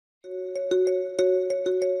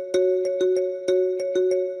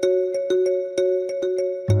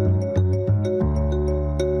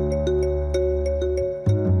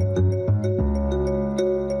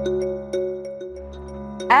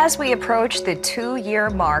As we approach the 2-year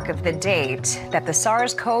mark of the date that the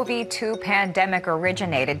SARS-CoV-2 pandemic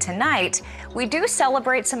originated tonight, we do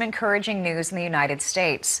celebrate some encouraging news in the United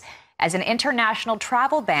States, as an international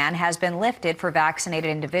travel ban has been lifted for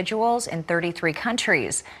vaccinated individuals in 33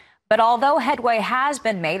 countries. But although headway has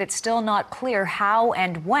been made, it's still not clear how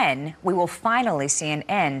and when we will finally see an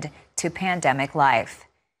end to pandemic life.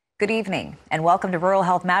 Good evening and welcome to Rural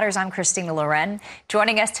Health Matters. I'm Christina Loren.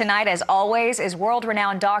 Joining us tonight, as always, is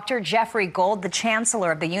world-renowned Dr. Jeffrey Gold, the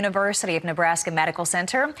Chancellor of the University of Nebraska Medical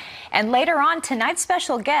Center. And later on, tonight's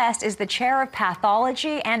special guest is the Chair of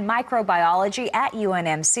Pathology and Microbiology at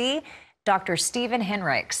UNMC, Dr. Stephen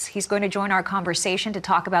Hinrichs. He's going to join our conversation to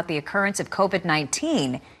talk about the occurrence of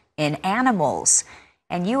COVID-19 in animals.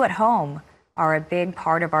 And you at home are a big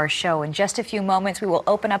part of our show. In just a few moments, we will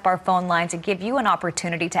open up our phone lines and give you an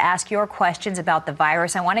opportunity to ask your questions about the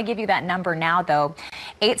virus. I want to give you that number now, though.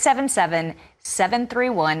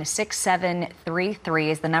 877-731-6733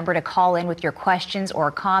 is the number to call in with your questions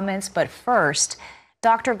or comments. But first,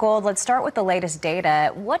 Dr. Gold, let's start with the latest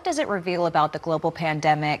data. What does it reveal about the global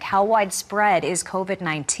pandemic? How widespread is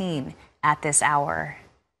COVID-19 at this hour?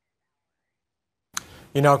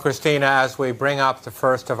 You know, Christina, as we bring up the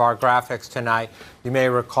first of our graphics tonight, you may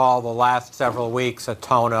recall the last several weeks a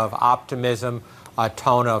tone of optimism, a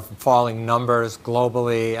tone of falling numbers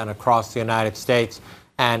globally and across the United States.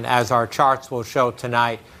 And as our charts will show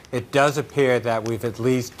tonight, it does appear that we've at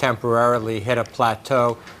least temporarily hit a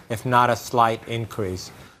plateau, if not a slight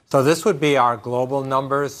increase. So this would be our global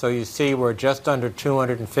numbers. So you see we're just under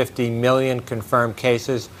 250 million confirmed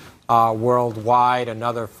cases worldwide,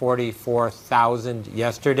 another 44,000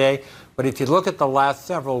 yesterday. But if you look at the last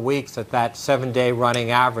several weeks at that 7-day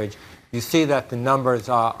running average, you see that the numbers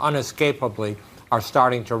unescapably are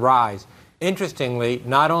starting to rise. Interestingly,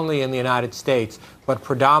 not only in the United States, but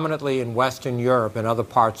predominantly in Western Europe and other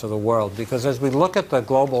parts of the world. Because as we look at the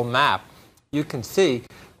global map, you can see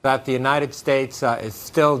that the United States is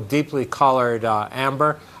still deeply colored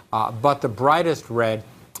amber, but the brightest red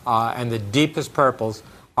and the deepest purples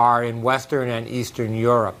are in Western and Eastern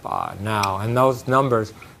Europe now. And those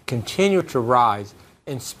numbers continue to rise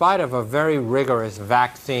in spite of a very rigorous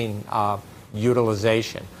vaccine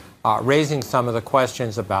utilization, raising some of the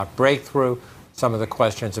questions about breakthrough, some of the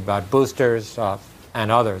questions about boosters and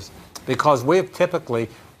others, because we've typically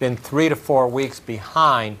been 3 to 4 weeks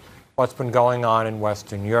behind what's been going on in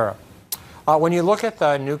Western Europe. When you look at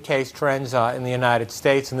the new case trends in the United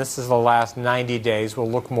States, and this is the last 90 days, we'll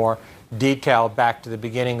look more detailed back to the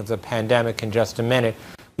beginning of the pandemic in just a minute.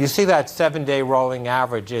 You see that 7-day rolling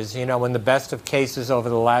average is, you know, in the best of cases over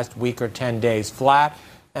the last week or 10 days, flat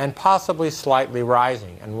and possibly slightly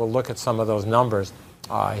rising. And we'll look at some of those numbers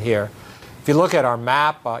here. If you look at our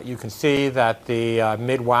map, you can see that the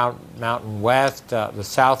Mid-Mountain West, the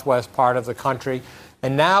southwest part of the country,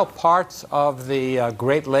 and now parts of the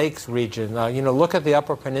Great Lakes region. You know, look at the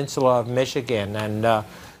Upper Peninsula of Michigan and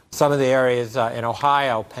some of the areas in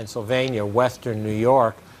Ohio, Pennsylvania, Western New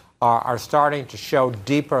York are starting to show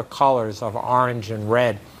deeper colors of orange and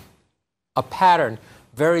red, a pattern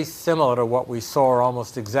very similar to what we saw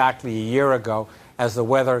almost exactly a year ago as the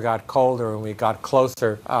weather got colder and we got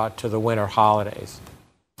closer to the winter holidays.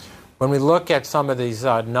 When we look at some of these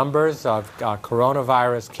numbers of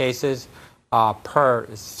coronavirus cases per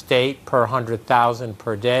state, per 100,000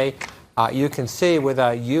 per day, you can see with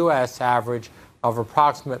a U.S. average of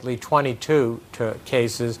approximately 22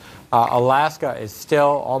 cases. Alaska is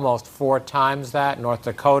still almost 4 times that. North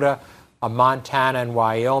Dakota, Montana, and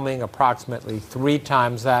Wyoming approximately 3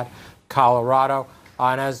 times that. Colorado.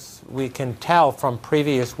 And as we can tell from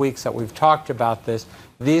previous weeks that we've talked about this,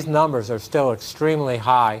 these numbers are still extremely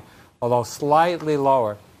high, although slightly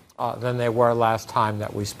lower than they were last time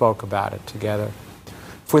that we spoke about it together.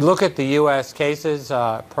 If we look at the U.S. cases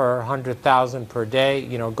per 100,000 per day,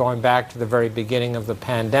 you know, going back to the very beginning of the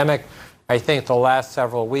pandemic, I think the last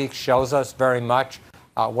several weeks shows us very much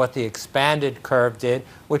what the expanded curve did,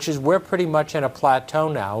 which is we're pretty much in a plateau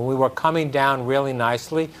now. We were coming down really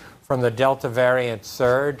nicely from the Delta variant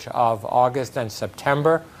surge of August and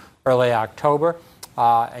September, early October,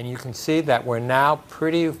 and you can see that we're now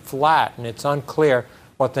pretty flat, and it's unclear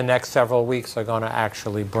what the next several weeks are going to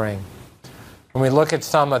actually bring. When we look at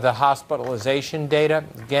some of the hospitalization data,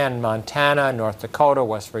 again, Montana, North Dakota,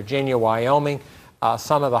 West Virginia, Wyoming,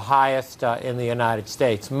 some of the highest in the United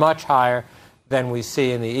States, much higher than we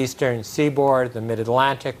see in the eastern seaboard, the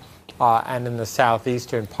mid-Atlantic, and in the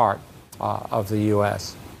southeastern part of the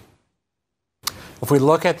U.S. If we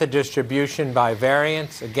look at the distribution by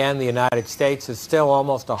variants, again, the United States is still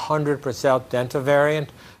almost 100% Delta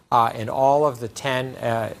variant in all of the 10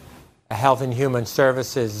 Health and Human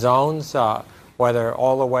Services zones, whether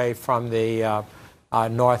all the way from the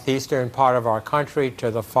northeastern part of our country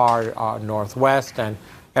to the far northwest and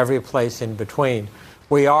every place in between.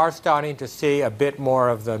 We are starting to see a bit more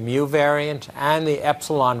of the mu variant and the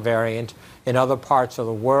epsilon variant in other parts of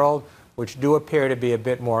the world, which do appear to be a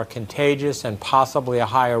bit more contagious and possibly a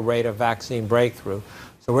higher rate of vaccine breakthrough.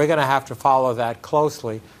 So we're going to have to follow that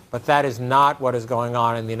closely, but that is not what is going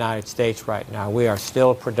on in the United States right now. We are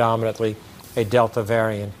still predominantly a Delta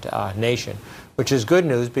variant nation, which is good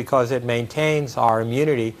news because it maintains our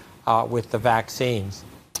immunity with the vaccines.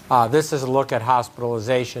 This is a look at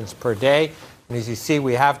hospitalizations per day. And as you see,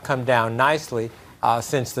 we have come down nicely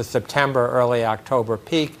since the September, early October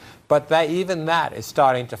peak, but even that is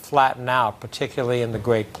starting to flatten out, particularly in the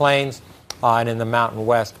Great Plains and in the Mountain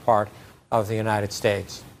West part of the United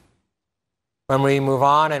States. When we move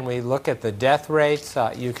on and we look at the death rates,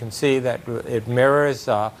 you can see that it mirrors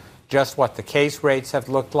just what the case rates have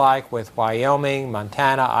looked like with Wyoming,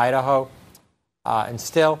 Montana, Idaho, and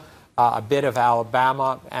still a bit of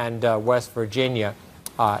Alabama and West Virginia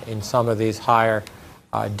in some of these higher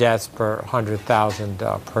deaths per 100,000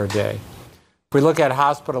 per day. If we look at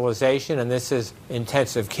hospitalization, and this is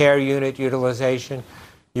intensive care unit utilization,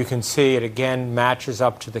 you can see it again matches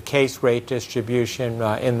up to the case rate distribution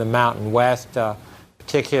in the Mountain West,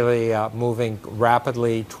 particularly moving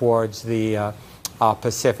rapidly towards the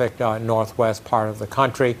Pacific Northwest part of the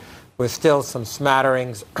country, with still some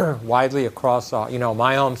smatterings widely across,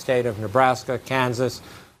 my home state of Nebraska, Kansas,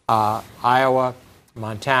 Iowa,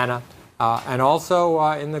 Montana, and also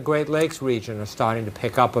in the Great Lakes region are starting to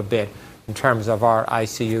pick up a bit in terms of our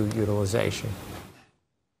ICU utilization.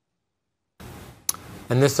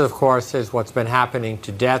 And this, of course, is what's been happening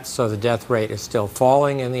to deaths. So the death rate is still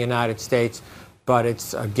falling in the United States, but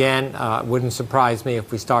it's, again, wouldn't surprise me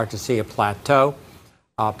if we start to see a plateau,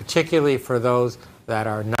 particularly for those that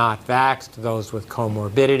are not vaxxed, those with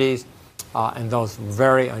comorbidities, and those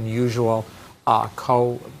very unusual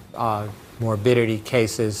morbidity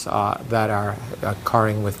cases that are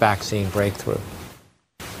occurring with vaccine breakthrough.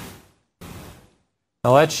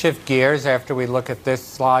 Now let's shift gears after we look at this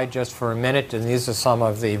slide just for a minute, and these are some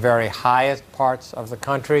of the very highest parts of the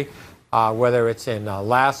country, whether it's in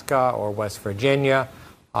Alaska or West Virginia,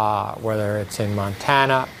 whether it's in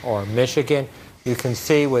Montana or Michigan. You can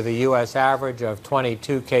see with a U.S. average of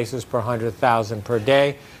 22 cases per 100,000 per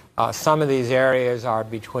day, some of these areas are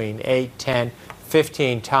between 8, 10,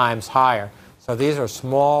 15 times higher. So these are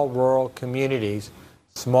small rural communities,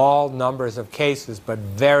 small numbers of cases, but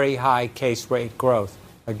very high case rate growth.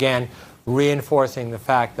 Again, reinforcing the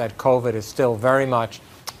fact that COVID is still very much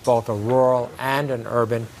both a rural and an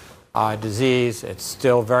urban disease. It's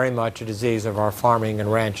still very much a disease of our farming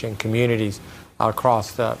and ranching communities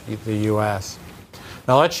across the U.S.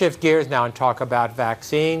 Now let's shift gears now and talk about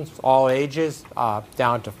vaccines. All ages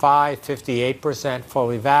down to 5, 58%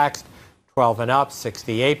 fully vaxxed. 12 and up,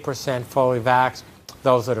 68% fully vaxxed.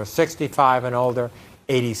 Those that are 65 and older,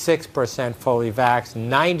 86% fully vaxxed.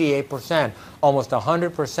 98%, almost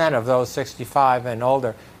 100% of those 65 and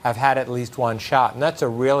older have had at least one shot. And that's a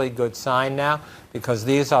really good sign now, because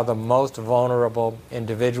these are the most vulnerable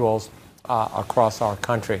individuals across our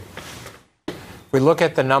country. If we look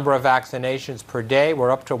at the number of vaccinations per day,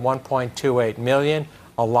 we're up to 1.28 million.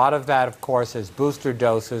 A lot of that, of course, is booster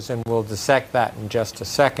doses, and we'll dissect that in just a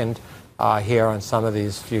second here on some of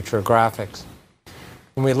these future graphics.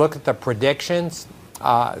 When we look at the predictions,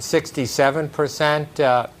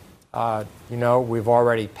 67%, we've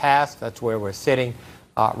already passed. That's where we're sitting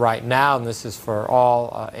right now, and this is for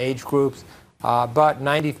all age groups. But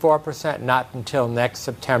 94% not until next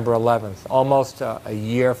September 11th, almost a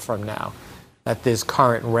year from now at this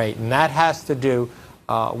current rate. And that has to do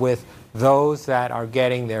with those that are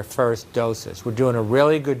getting their first doses. We're doing a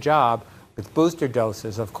really good job with booster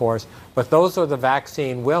doses, of course, but those are the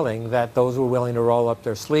vaccine willing, that those were willing to roll up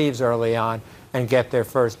their sleeves early on and get their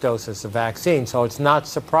first doses of vaccine. So it's not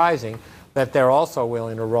surprising that they're also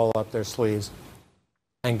willing to roll up their sleeves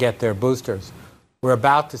and get their boosters. We're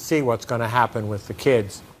about to see what's going to happen with the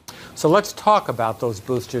kids. So let's talk about those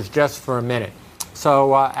boosters just for a minute.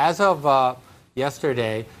 So as of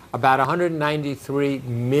yesterday, about 193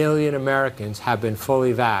 million Americans have been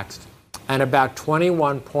fully vaxxed, and about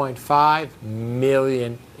 21.5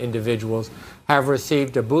 million individuals have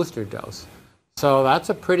received a booster dose. So that's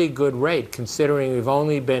a pretty good rate, considering we've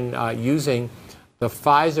only been using the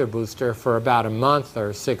Pfizer booster for about a month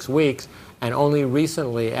or 6 weeks, and only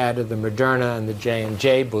recently added the Moderna and the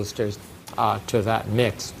J&J boosters to that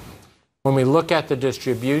mix. When we look at the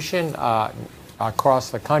distribution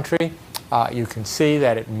across the country, you can see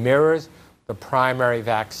that it mirrors the primary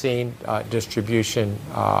vaccine distribution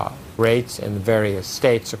rates in the various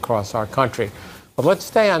states across our country. But let's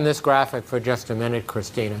stay on this graphic for just a minute,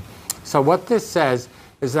 Christina. So what this says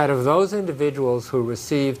is that of those individuals who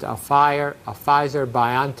received a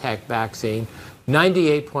Pfizer-BioNTech vaccine,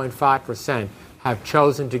 98.5% have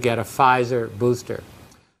chosen to get a Pfizer booster.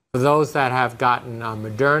 For those that have gotten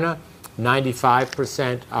Moderna,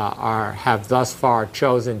 95% have thus far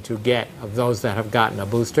chosen to get, of those that have gotten a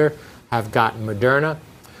booster, have gotten Moderna.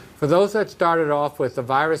 For those that started off with the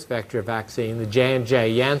virus vector vaccine, the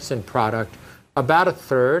J&J Janssen product, about a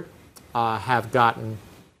third have gotten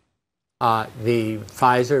the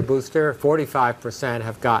Pfizer booster, 45%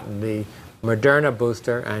 have gotten the Moderna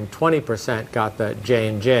booster, and 20% got the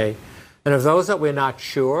J&J. And of those that we're not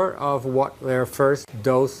sure of what their first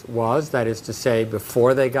dose was, that is to say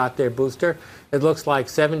before they got their booster, it looks like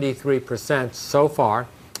 73% so far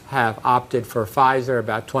have opted for Pfizer,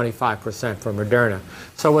 about 25% for Moderna.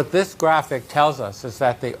 So what this graphic tells us is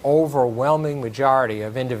that the overwhelming majority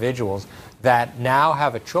of individuals that now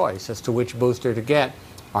have a choice as to which booster to get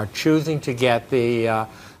are choosing to get the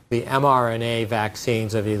mRNA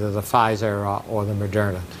vaccines of either the Pfizer or the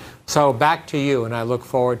Moderna. So back to you, and I look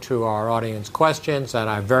forward to our audience questions, and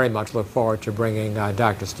I very much look forward to bringing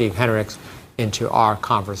Dr. Steve Hinrichs into our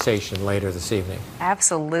conversation later this evening.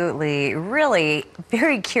 Absolutely. Really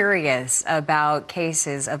very curious about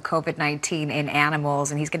cases of COVID-19 in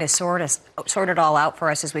animals, and he's going to sort it all out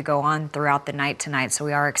for us as we go on throughout the night tonight, so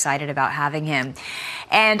we are excited about having him.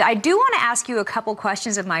 And I do want to ask you a couple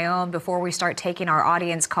questions of my own before we start taking our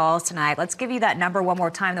audience calls tonight. Let's give you that number one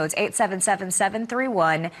more time, though. It's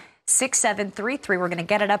 877-731-6733. We're going to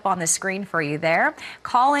get it up on the screen for you there.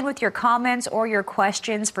 Call in with your comments or your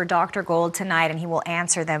questions for Dr. Gold tonight, and he will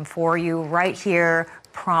answer them for you right here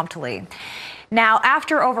promptly. Now,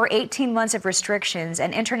 after over 18 months of restrictions,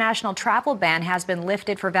 an international travel ban has been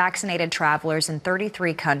lifted for vaccinated travelers in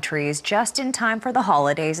 33 countries just in time for the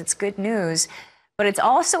holidays. It's good news, but it's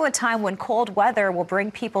also a time when cold weather will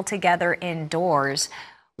bring people together indoors.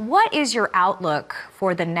 What is your outlook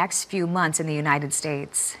for the next few months in the United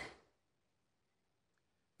States?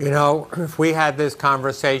 You know, if we had this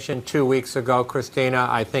conversation 2 weeks ago, Christina,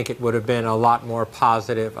 I think it would have been a lot more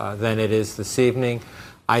positive than it is this evening.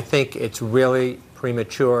 I think it's really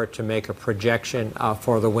premature to make a projection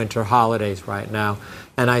for the winter holidays right now.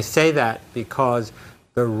 And I say that because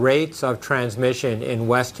the rates of transmission in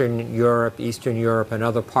Western Europe, Eastern Europe, and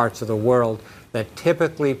other parts of the world that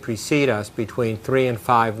typically precede us between 3 and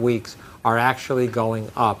 5 weeks are actually going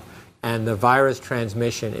up. And the virus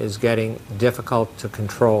transmission is getting difficult to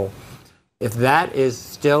control. If that is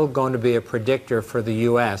still going to be a predictor for the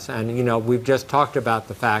U.S., and you know, we've just talked about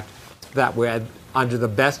the fact that we're under the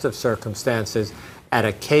best of circumstances at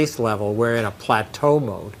a case level, we're in a plateau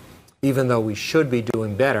mode, even though we should be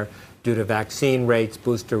doing better due to vaccine rates,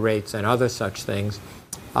 booster rates, and other such things,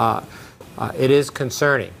 it is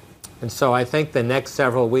concerning. And so I think the next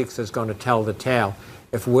several weeks is going to tell the tale.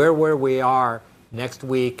 If we're where we are next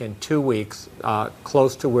week and 2 weeks,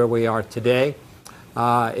 close to where we are today,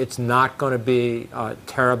 it's not going to be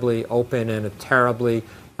terribly open and a terribly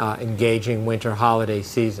engaging winter holiday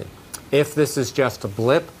season. If this is just a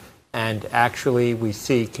blip and actually we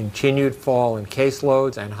see continued fall in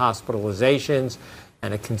caseloads and hospitalizations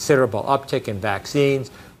and a considerable uptick in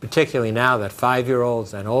vaccines, particularly now that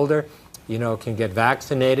 5-year-olds and older, you know, can get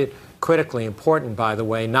vaccinated. Critically important, by the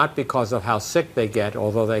way, not because of how sick they get,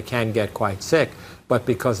 although they can get quite sick, but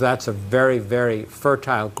because that's a very, very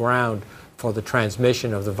fertile ground for the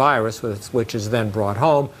transmission of the virus, which is then brought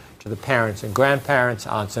home to the parents and grandparents,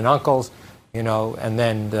 aunts and uncles, you know, and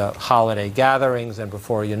then the holiday gatherings, and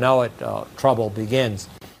before you know it, trouble begins.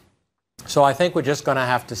 So I think we're just going to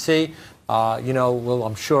have to see. You know, we'll,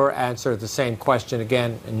 I'm sure, answer the same question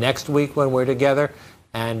again next week when we're together.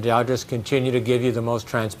 And I'll just continue to give you the most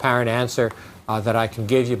transparent answer that I can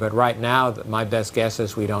give you. But right now, my best guess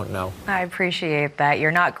is we don't know. I appreciate that.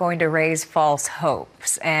 You're not going to raise false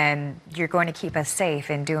hopes, and you're going to keep us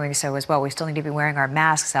safe in doing so as well. We still need to be wearing our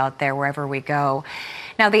masks out there wherever we go.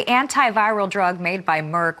 Now, the antiviral drug made by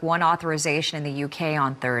Merck won authorization in the UK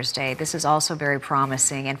on Thursday. This is also very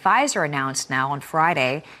promising. And Pfizer announced now on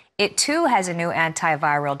Friday it, too, has a new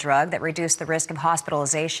antiviral drug that reduced the risk of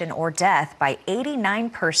hospitalization or death by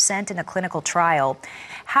 89% in a clinical trial.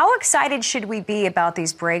 How excited should we be about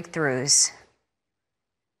these breakthroughs?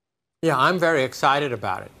 Yeah, I'm very excited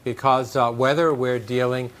about it because whether we're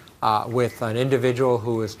dealing with an individual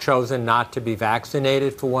who has chosen not to be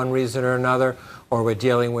vaccinated for one reason or another, or we're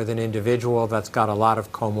dealing with an individual that's got a lot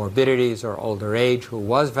of comorbidities or older age who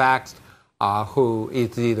was vaxxed, who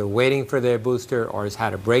is either waiting for their booster or has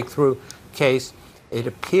had a breakthrough case, it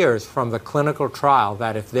appears from the clinical trial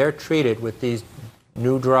that if they're treated with these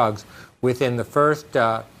new drugs within the first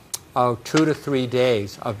 2 to 3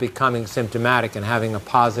 days of becoming symptomatic and having a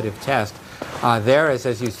positive test, there is,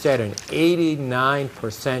 as you said, an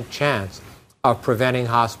 89% chance of preventing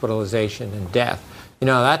hospitalization and death. You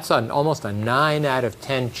know, that's almost a 9 out of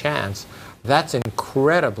 10 chance. That's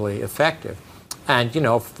incredibly effective. And, you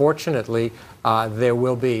know, fortunately, there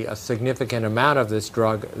will be a significant amount of these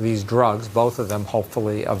drugs, both of them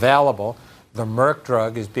hopefully available. The Merck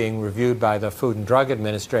drug is being reviewed by the Food and Drug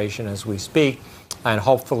Administration as we speak, and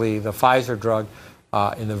hopefully the Pfizer drug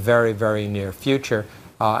in the very, very near future.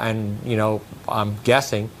 And, you know, I'm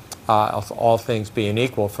guessing, all things being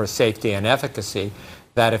equal for safety and efficacy,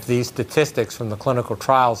 that if these statistics from the clinical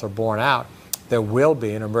trials are borne out, there will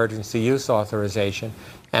be an emergency use authorization,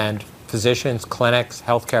 and physicians, clinics,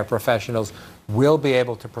 healthcare professionals will be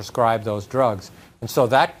able to prescribe those drugs. And so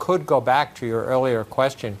that could go back to your earlier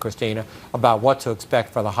question, Christina, about what to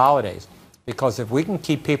expect for the holidays. Because if we can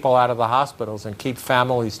keep people out of the hospitals and keep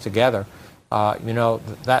families together, you know,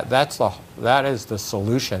 that is the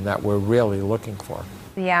solution that we're really looking for.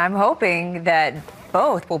 Yeah, I'm hoping that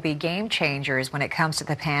both will be game changers when it comes to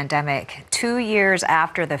the pandemic. 2 years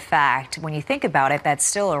after the fact, when you think about it, that's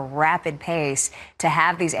still a rapid pace to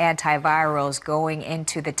have these antivirals going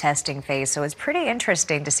into the testing phase. So it's pretty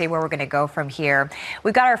interesting to see where we're going to go from here.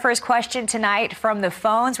 We've got our first question tonight from the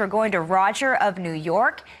phones. We're going to Roger of New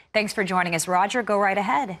York. Thanks for joining us, Roger. Go right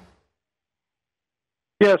ahead.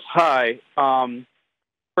 Yes, hi.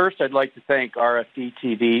 First, I'd like to thank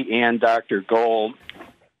RFD-TV and Dr. Gold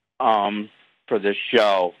for this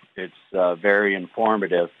show. It's very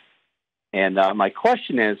informative. And my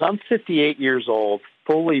question is, I'm 58 years old,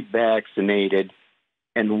 fully vaccinated,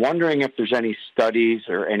 and wondering if there's any studies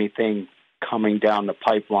or anything coming down the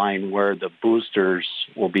pipeline where the boosters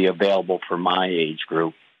will be available for my age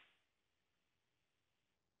group.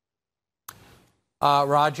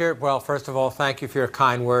 Roger, well, first of all, thank you for your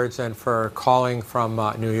kind words and for calling from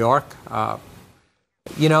New York.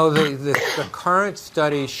 You know, the current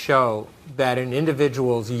studies show that in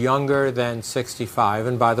individuals younger than 65,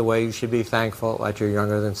 and by the way, you should be thankful that you're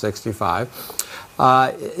younger than 65,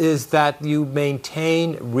 is that you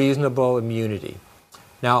maintain reasonable immunity.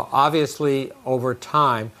 Now, obviously, over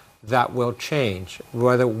time, that will change.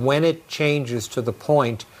 When it changes to the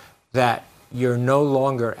point that you're no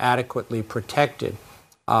longer adequately protected,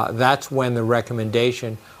 that's when the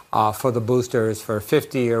recommendation for the boosters for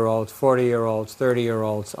 50-year-olds, 40-year-olds,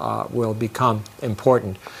 30-year-olds will become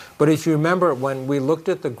important. But if you remember, when we looked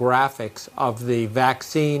at the graphics of the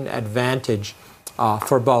vaccine advantage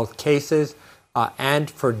for both cases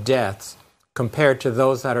and for deaths compared to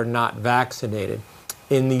those that are not vaccinated,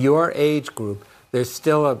 in your age group, there's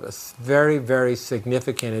still a very, very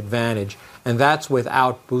significant advantage, and that's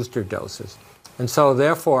without booster doses. And so,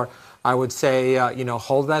 therefore, I would say, you know,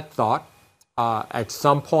 hold that thought. At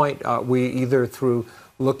some point, we either through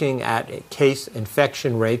looking at case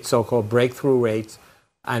infection rates, so-called breakthrough rates,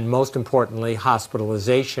 and most importantly,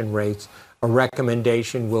 hospitalization rates, a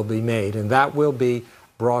recommendation will be made. And that will be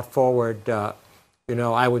brought forward, you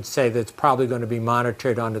know, I would say that's probably going to be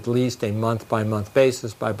monitored on at least a month-by-month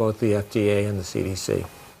basis by both the FDA and the CDC.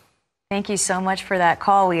 Thank you so much for that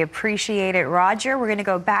call. We appreciate it, Roger. We're going to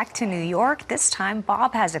go back to New York. This time,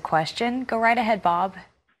 Bob has a question. Go right ahead, Bob.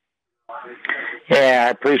 Yeah, I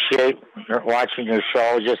appreciate watching your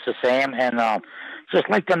show just the same. And just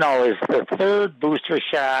like to know, is the third booster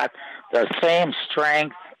shot the same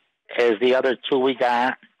strength as the other two we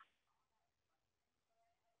got?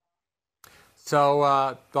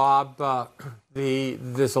 So, Bob,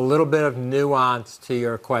 there's a little bit of nuance to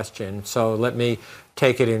your question, so let me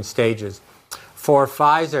take it in stages. For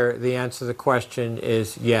Pfizer, the answer to the question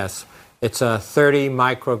is yes. It's a 30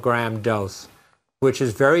 microgram dose, which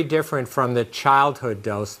is very different from the childhood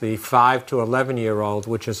dose, the 5 to 11-year-old,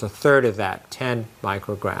 which is a third of that, 10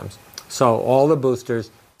 micrograms. So all the boosters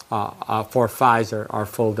for Pfizer are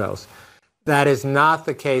full dose. That is not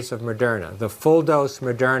the case of Moderna. The full dose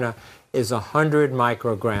Moderna is a 100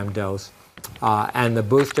 microgram dose, and the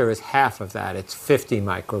booster is half of that. It's 50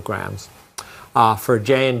 micrograms. For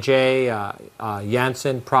J&J,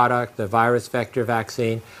 Janssen product, the virus vector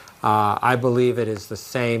vaccine, I believe it is the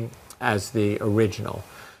same as the original.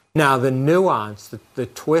 Now, the nuance, the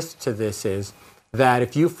twist to this is that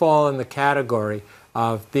if you fall in the category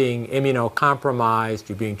of being immunocompromised,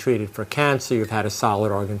 you're being treated for cancer, you've had a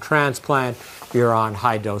solid organ transplant, you're on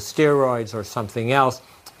high-dose steroids or something else,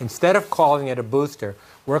 instead of calling it a booster,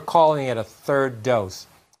 we're calling it a third dose.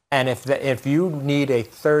 And if you need a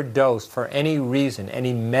third dose for any reason,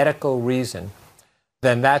 any medical reason,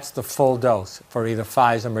 then that's the full dose for either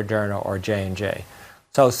Pfizer, Moderna, or J&J.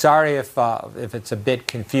 So sorry if it's a bit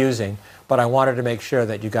confusing, but I wanted to make sure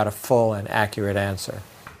that you got a full and accurate answer.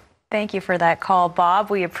 Thank you for that call, Bob.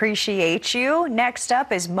 We appreciate you. Next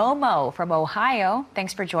up is Momo from Ohio.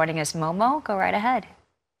 Thanks for joining us, Momo. Go right ahead.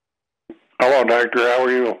 Hello, Doctor. How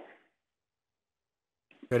are you?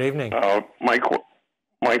 Good evening. My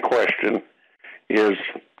question is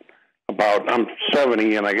about, I'm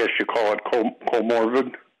 70, and I guess you call it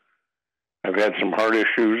comorbid. I've had some heart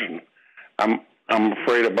issues, and I'm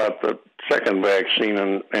afraid about the second vaccine,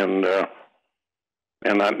 and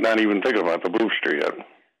not even thinking about the booster yet.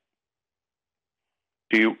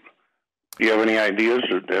 Do you have any ideas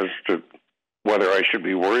as to whether I should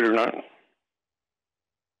be worried or not?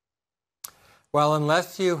 Well,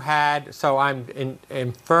 unless you had, so I'm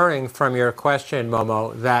inferring from your question,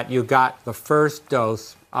 Momo, that you got the first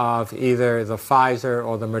dose of either the Pfizer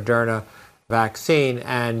or the Moderna vaccine,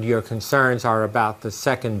 and your concerns are about the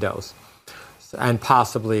second dose and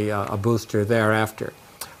possibly a booster thereafter.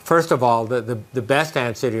 First of all, the best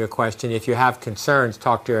answer to your question, if you have concerns,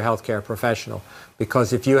 talk to your healthcare professional,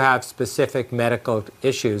 because if you have specific medical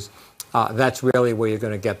issues, that's really where you're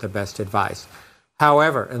going to get the best advice.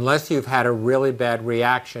 However, unless you've had a really bad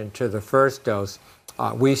reaction to the first dose,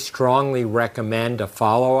 we strongly recommend a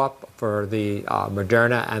follow-up for the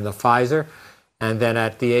Moderna and the Pfizer. And then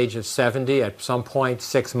at the age of 70, at some point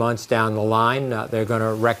 6 months down the line, they're going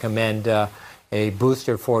to recommend a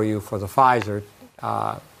booster for you for the Pfizer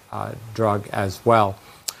drug as well.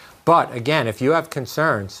 But again, if you have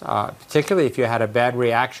concerns, particularly if you had a bad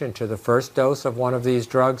reaction to the first dose of one of these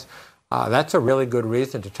drugs, that's a really good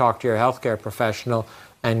reason to talk to your healthcare professional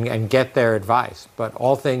and get their advice. But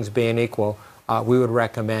all things being equal, we would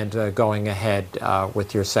recommend going ahead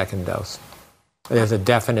with your second dose. There's a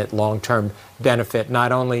definite long-term benefit,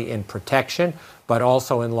 not only in protection, but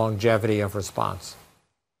also in longevity of response.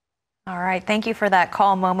 All right. Thank you for that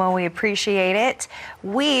call, Momo. We appreciate it.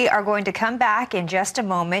 We are going to come back in just a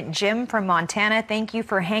moment. Jim from Montana, thank you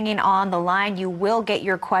for hanging on the line. You will get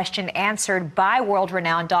your question answered by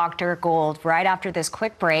world-renowned Dr. Gold right after this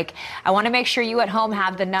quick break. I want to make sure you at home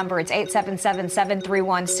have the number. It's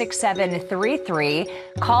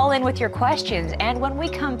 877-731-6733. Call in with your questions. And when we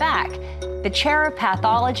come back, the chair of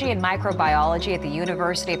pathology and microbiology at the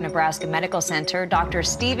University of Nebraska Medical Center, Dr.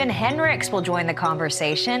 Stephen Hinrichs, will join the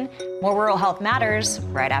conversation. More Rural Health Matters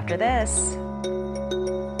right after this.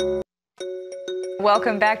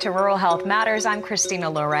 Welcome back to Rural Health Matters. I'm Christina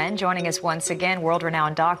Loren. Joining us once again,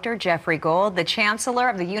 world-renowned Dr. Jeffrey Gold, the Chancellor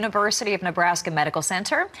of the University of Nebraska Medical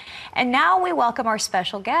Center. And now we welcome our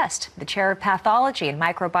special guest, the Chair of Pathology and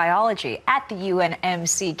Microbiology at the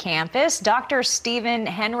UNMC campus. Dr. Stephen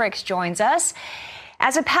Hinrichs joins us.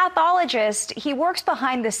 As a pathologist, he works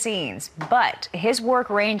behind the scenes, but his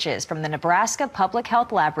work ranges from the Nebraska Public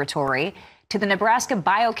Health Laboratory to the Nebraska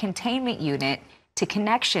Biocontainment Unit to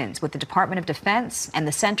connections with the Department of Defense and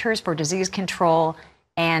the Centers for Disease Control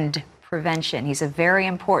and Prevention. He's a very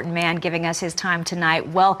important man giving us his time tonight.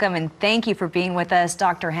 Welcome and thank you for being with us,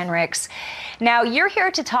 Dr. Hinrichs. Now, you're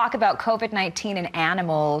here to talk about COVID-19 in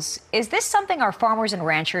animals. Is this something our farmers and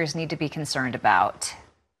ranchers need to be concerned about?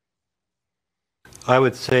 I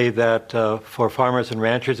would say that for farmers and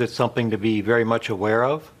ranchers, it's something to be very much aware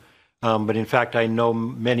of. But in fact, I know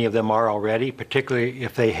many of them are already, particularly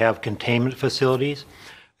if they have containment facilities.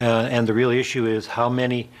 And the real issue is how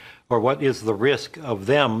many, or what is the risk of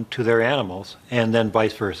them to their animals, and then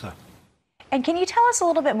vice versa. And can you tell us a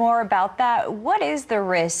little bit more about that? What is the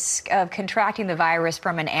risk of contracting the virus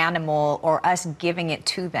from an animal or us giving it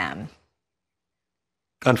to them?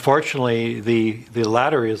 Unfortunately, the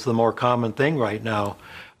latter is the more common thing right now.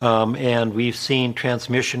 And we've seen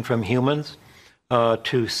transmission from humans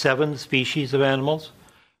to 7 species of animals.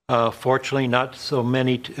 Fortunately, not so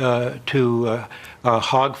many to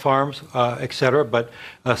hog farms, et cetera, but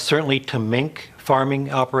certainly to mink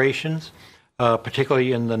farming operations,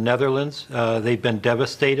 particularly in the Netherlands. They've been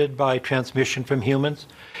devastated by transmission from humans.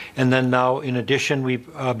 And then now, in addition, we've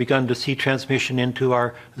begun to see transmission into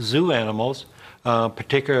our zoo animals,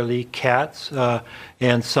 particularly cats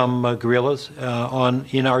and some gorillas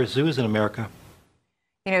in our zoos in America.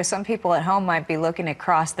 You know, some people at home might be looking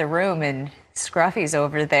across the room and Scruffy's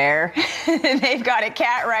over there. They've got a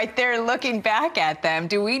cat right there looking back at them.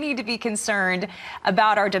 Do we need to be concerned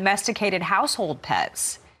about our domesticated household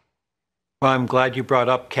pets? Well, I'm glad you brought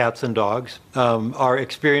up cats and dogs. Our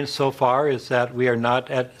experience so far is that we are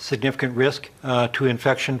not at significant risk to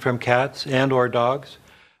infection from cats and or dogs.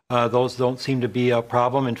 Those don't seem to be a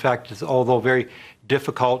problem. In fact, although very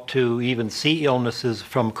difficult to even see illnesses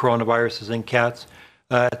from coronaviruses in cats,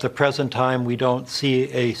 At the present time, we don't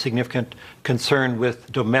see a significant concern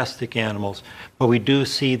with domestic animals, but we do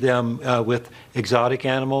see them with exotic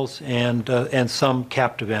animals and some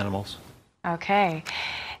captive animals. Okay.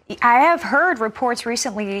 I have heard reports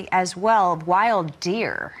recently as well of wild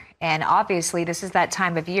deer. And obviously, this is that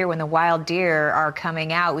time of year when the wild deer are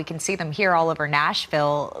coming out. We can see them here all over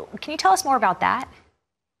Nashville. Can you tell us more about that?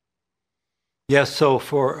 Yes, so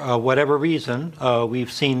for whatever reason,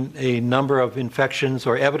 we've seen a number of infections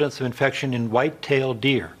or evidence of infection in white-tailed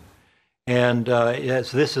deer. And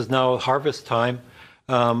as this is now harvest time,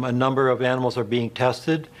 a number of animals are being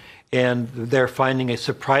tested, and they're finding a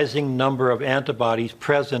surprising number of antibodies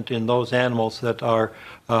present in those animals that are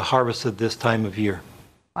harvested this time of year.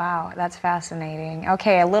 Wow, that's fascinating.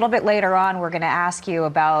 Okay, a little bit later on, we're going to ask you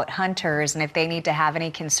about hunters and if they need to have any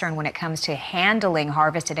concern when it comes to handling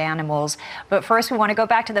harvested animals. But first, we want to go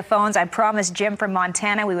back to the phones. I promised Jim from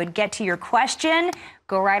Montana we would get to your question.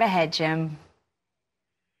 Go right ahead, Jim.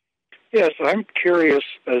 Yes, I'm curious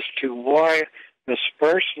as to why, as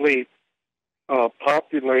sparsely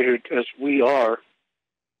populated as we are,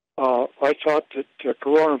 I thought that the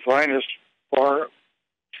coronavirus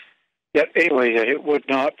yet anyway, it would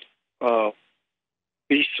not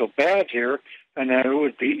be so bad here, and that it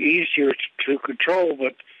would be easier to control, but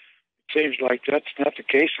it seems like that's not the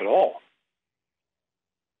case at all.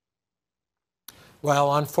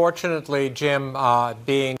 Well, unfortunately, Jim,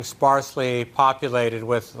 being sparsely populated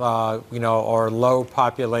with, or low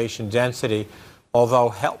population density, although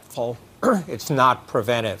helpful, it's not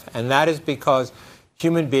preventive. And that is because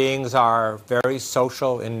human beings are very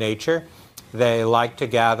social in nature. They like to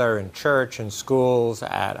gather in church and schools,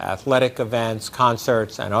 at athletic events,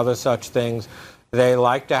 concerts, and other such things. They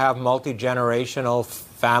like to have multi-generational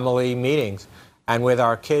family meetings. And with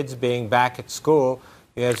our kids being back at school,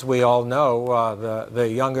 as we all know, the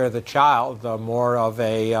younger the child, the more of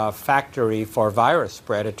a factory for virus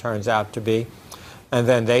spread it turns out to be. And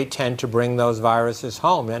then they tend to bring those viruses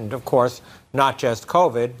home. And of course, not just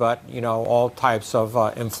COVID, but all types of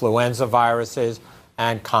influenza viruses,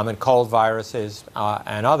 and common cold viruses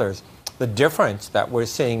and others. The difference that we're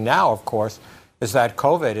seeing now, of course, is that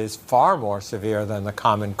COVID is far more severe than the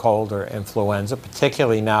common cold or influenza,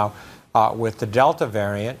 particularly now with the Delta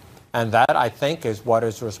variant. And that, I think, is what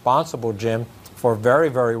is responsible, Jim, for very,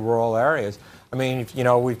 very rural areas. I mean,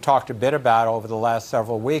 we've talked a bit about over the last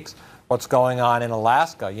several weeks what's going on in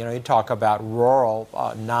Alaska. You talk about rural,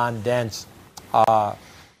 non-dense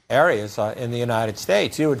areas in the United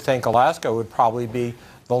States. You would think Alaska would probably be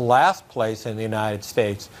the last place in the United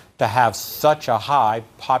States to have such a high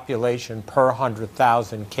population per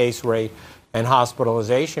 100,000 case rate and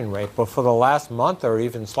hospitalization rate. But for the last month, or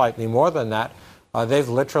even slightly more than that, they've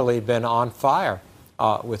literally been on fire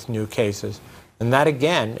with new cases. And that,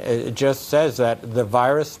 again, it just says that the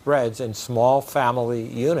virus spreads in small family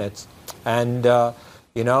units. And,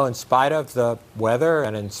 in spite of the weather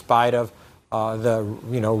and in spite of the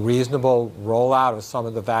reasonable rollout of some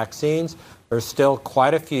of the vaccines, there's still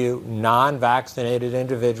quite a few non-vaccinated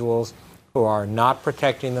individuals who are not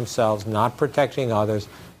protecting themselves, not protecting others,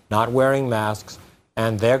 not wearing masks,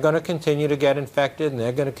 and they're going to continue to get infected, and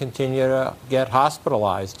they're going to continue to get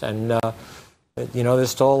hospitalized. And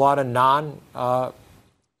there's still a lot of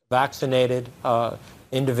non-vaccinated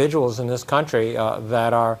individuals in this country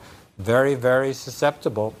that are very, very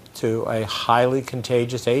susceptible to a highly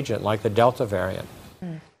contagious agent like the Delta variant.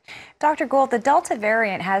 Dr. Gold, the Delta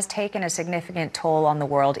variant has taken a significant toll on the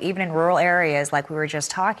world, even in rural areas like we were just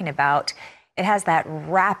talking about. It has that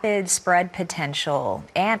rapid spread potential,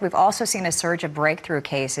 and we've also seen a surge of breakthrough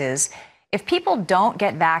cases. If people don't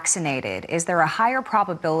get vaccinated, is there a higher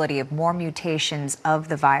probability of more mutations of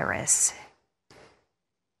the virus?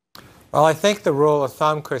 Well, I think the rule of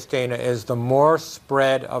thumb, Christina, is the more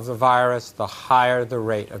spread of the virus, the higher the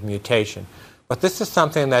rate of mutation. But this is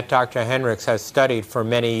something that Dr. Hinrichs has studied for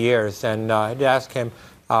many years, and I'd ask him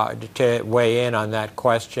to weigh in on that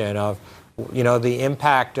question of, the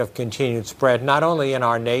impact of continued spread, not only in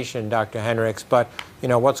our nation, Dr. Hinrichs, but,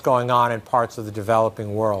 what's going on in parts of the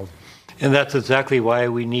developing world. And that's exactly why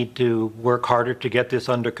we need to work harder to get this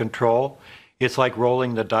under control. It's like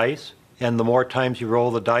rolling the dice. And the more times you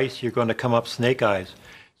roll the dice, you're going to come up snake eyes.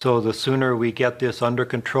 So the sooner we get this under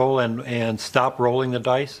control and stop rolling the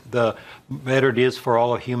dice, the better it is for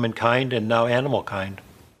all of humankind and now animal kind.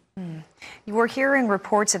 We're hearing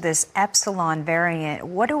reports of this Epsilon variant.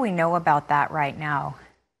 What do we know about that right now?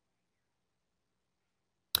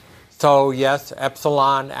 So yes,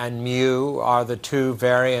 Epsilon and Mu are the two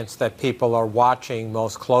variants that people are watching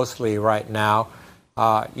most closely right now.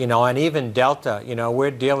 And even Delta,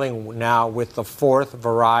 we're dealing now with the fourth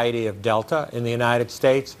variety of Delta in the United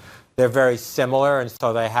States. They're very similar, and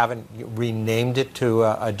so they haven't renamed it to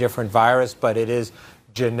a different virus, but it is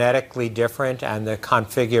genetically different, and the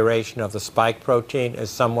configuration of the spike protein is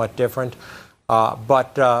somewhat different.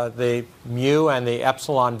 But the mu and the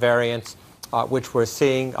epsilon variants, which we're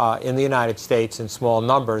seeing in the United States in small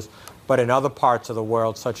numbers, but in other parts of the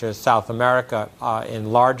world, such as South America,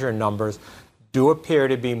 in larger numbers, do appear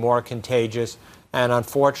to be more contagious and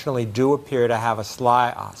unfortunately do appear to have a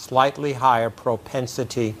slightly higher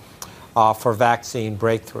propensity for vaccine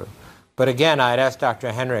breakthrough. But again, I'd ask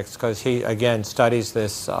Dr. Hinrichs, because he, again, studies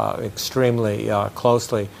this extremely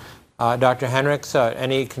closely. Dr. Hinrichs,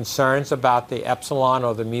 any concerns about the epsilon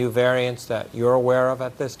or the mu variants that you're aware of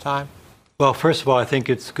at this time? Well, first of all, I think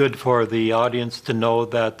it's good for the audience to know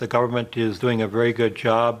that the government is doing a very good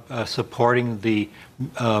job supporting the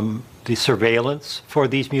surveillance for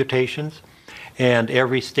these mutations. And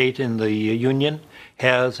every state in the union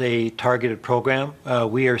has a targeted program.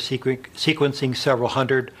 We are sequencing several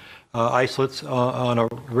hundred isolates on a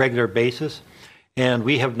regular basis. And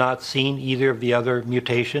we have not seen either of the other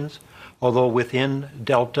mutations. Although within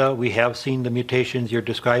Delta, we have seen the mutations you're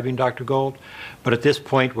describing, Dr. Gold, but at this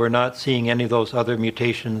point, we're not seeing any of those other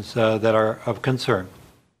mutations that are of concern.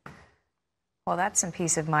 Well, that's some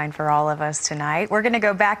peace of mind for all of us tonight. We're going to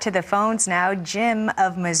go back to the phones now. Jim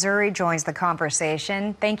of Missouri joins the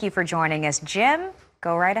conversation. Thank you for joining us, Jim.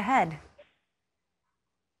 Go right ahead.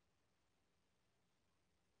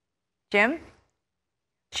 Jim?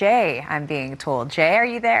 Jay, I'm being told. Jay, are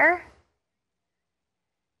you there?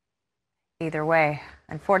 Either way,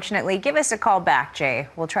 unfortunately, give us a call back, Jay.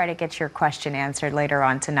 We'll try to get your question answered later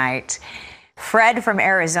on tonight. Fred from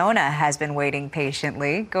Arizona has been waiting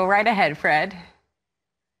patiently. Go right ahead, Fred.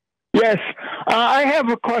 Yes, I have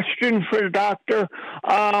a question for the doctor.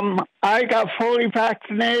 I got fully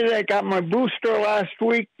vaccinated. I got my booster last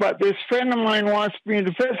week, but this friend of mine wants me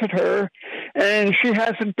to visit her, and she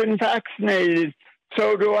hasn't been vaccinated.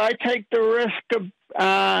 So do I take the risk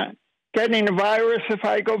of getting the virus if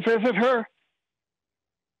I go visit her?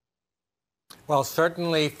 Well,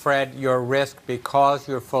 certainly, Fred, your risk, because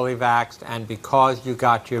you're fully vaxxed and because you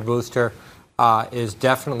got your booster, is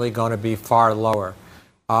definitely going to be far lower.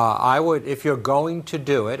 I would, if you're going to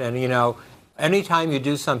do it, and anytime you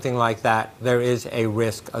do something like that, there is a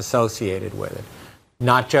risk associated with it.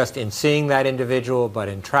 Not just in seeing that individual, but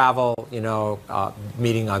in travel,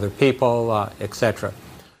 meeting other people, etc.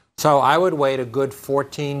 So I would wait a good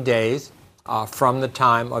 14 days from the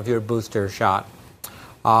time of your booster shot.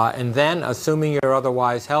 And then, assuming you're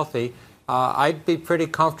otherwise healthy, I'd be pretty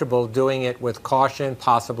comfortable doing it with caution,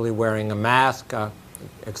 possibly wearing a mask,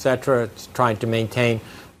 etc., trying to maintain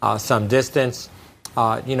some distance.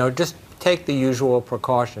 Just take the usual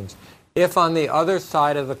precautions. If on the other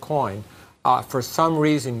side of the coin, for some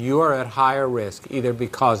reason you are at higher risk, either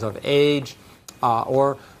because of age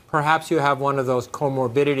or perhaps you have one of those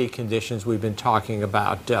comorbidity conditions we've been talking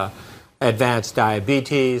about, advanced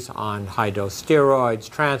diabetes, on high-dose steroids,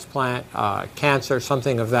 transplant, cancer,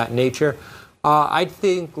 something of that nature, I'd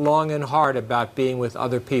think long and hard about being with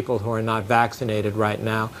other people who are not vaccinated right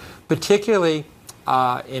now, particularly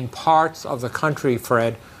in parts of the country,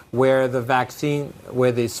 Fred, where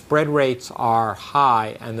the spread rates are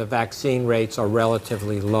high and the vaccine rates are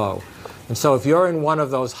relatively low. And so if you're in one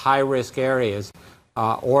of those high-risk areas,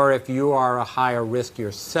 or if you are a higher risk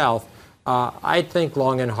yourself, I'd think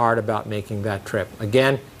long and hard about making that trip.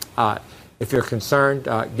 Again, if you're concerned,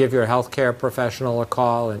 give your healthcare professional a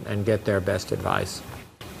call and get their best advice.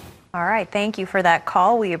 All right, thank you for that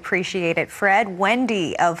call. We appreciate it, Fred.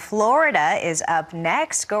 Wendy of Florida is up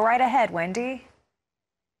next. Go right ahead, Wendy.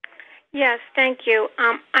 Yes, thank you.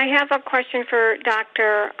 I have a question for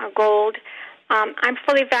Dr. Gold. I'm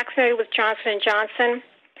fully vaccinated with Johnson & Johnson.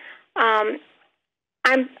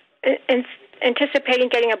 I'm anticipating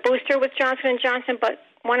getting a booster with Johnson & Johnson, but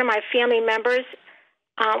one of my family members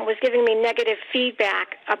was giving me negative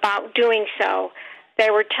feedback about doing so. They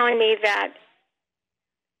were telling me that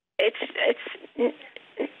it's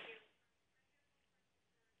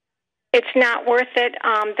not worth it,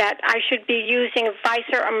 that I should be using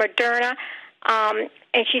Pfizer or Moderna.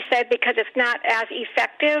 And she said because it's not as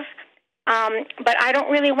effective. But I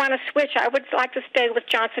don't really want to switch. I would like to stay with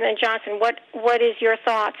Johnson & Johnson. What is your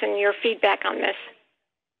thoughts and your feedback on this?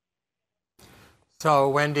 So,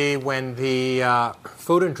 Wendy, when the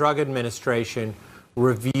Food and Drug Administration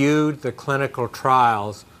reviewed the clinical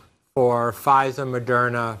trials for Pfizer,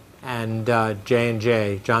 Moderna, and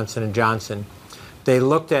J&J, Johnson & Johnson, they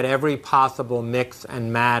looked at every possible mix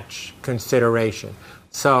and match consideration.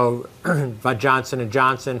 So Johnson &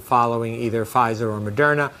 Johnson following either Pfizer or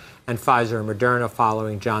Moderna, and Pfizer and Moderna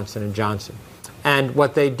following Johnson & Johnson. And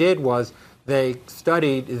what they did was they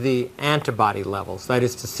studied the antibody levels, that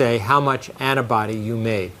is to say, how much antibody you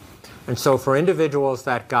made. And so for individuals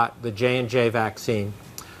that got the J&J vaccine,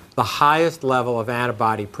 the highest level of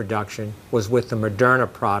antibody production was with the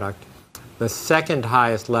Moderna product. The second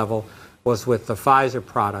highest level was with the Pfizer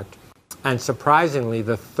product. And surprisingly,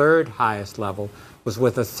 the third highest level was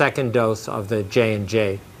with a second dose of the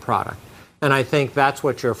J&J product. And I think that's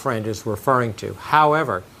what your friend is referring to.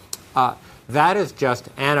 However, that is just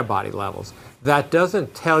antibody levels. That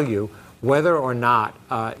doesn't tell you whether or not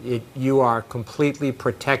you are completely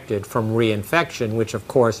protected from reinfection, which of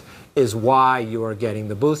course is why you are getting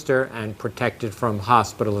the booster, and protected from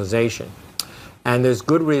hospitalization. And there's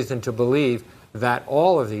good reason to believe that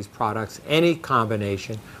all of these products, any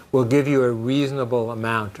combination, will give you a reasonable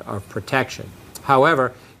amount of protection.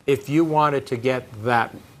 However, if you wanted to get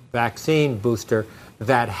that vaccine booster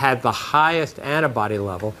that had the highest antibody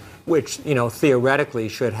level, which theoretically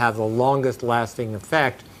should have the longest lasting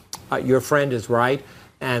effect, your friend is right,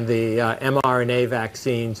 and the mRNA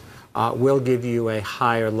vaccines will give you a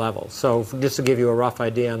higher level. So just to give you a rough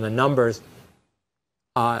idea on the numbers,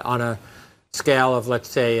 on a scale of, let's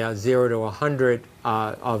say, 0 to 100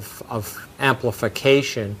 of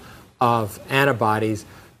amplification of antibodies,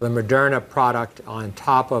 the Moderna product on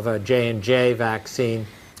top of a J&J vaccine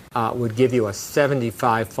would give you a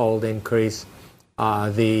 75-fold increase.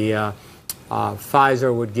 The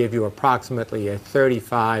Pfizer would give you approximately a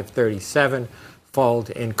 35, 37-fold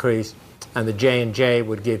increase, and the J&J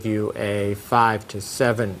would give you a 5 to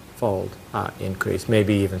 7-fold increase,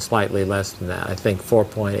 maybe even slightly less than that. I think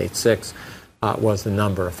 4.86 was the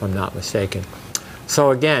number, if I'm not mistaken. So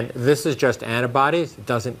again, this is just antibodies. It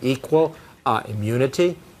doesn't equal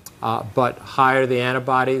immunity, but higher the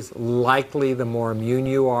antibodies, likely the more immune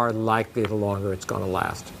you are, likely the longer it's going to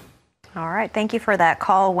last. All right, thank you for that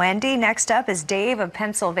call, Wendy. Next up is Dave of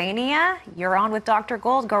Pennsylvania. You're on with Dr.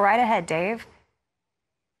 Gold. Go right ahead, Dave.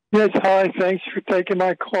 Yes, hi. Thanks for taking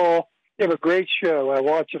my call. You have a great show. I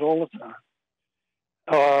watch it all the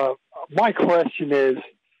time. My question is,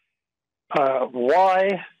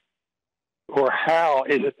 why or how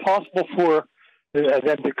is it possible for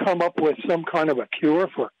them to come up with some kind of a cure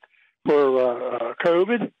for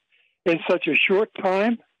COVID in such a short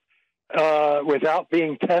time? Without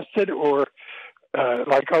being tested, or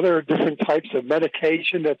like other different types of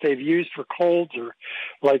medication that they've used for colds, or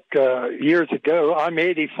like years ago. I'm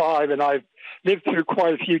 85 and I've lived through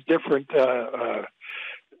quite a few different,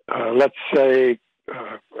 let's say,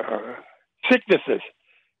 sicknesses.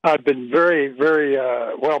 I've been very, very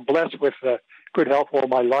well blessed with good health all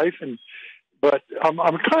my life, but I'm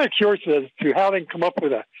kind of curious as to how they can come up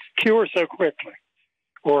with a cure so quickly,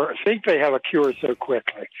 or think they have a cure so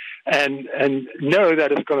quickly, and know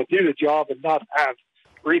that it's going to do the job and not have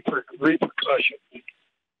repercussions.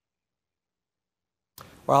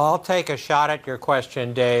 Well, I'll take a shot at your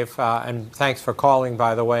question, Dave, and thanks for calling,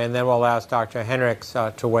 by the way, and then we'll ask Dr.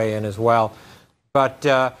 Hinrichs to weigh in as well.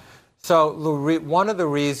 But so one of the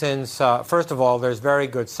reasons, first of all, there's very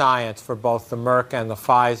good science for both the Merck and the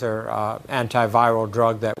Pfizer antiviral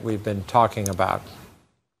drug that we've been talking about.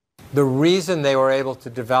 The reason they were able to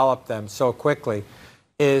develop them so quickly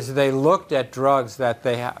is they looked at drugs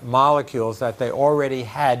that molecules that they already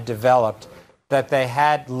had developed, that they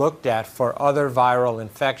had looked at for other viral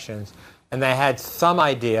infections, and they had some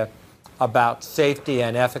idea about safety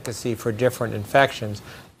and efficacy for different infections.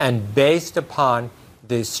 And based upon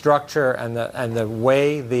the structure and the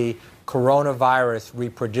way the coronavirus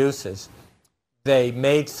reproduces, they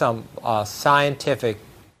made some scientific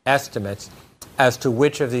estimates as to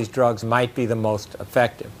which of these drugs might be the most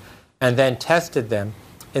effective, and then tested them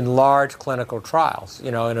in large clinical trials,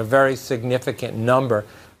 in a very significant number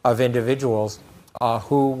of individuals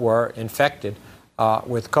who were infected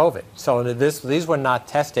with COVID. So these were not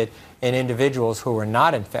tested in individuals who were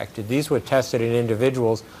not infected. These were tested in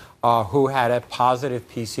individuals who had a positive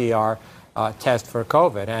PCR test for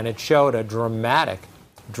COVID, and it showed a dramatic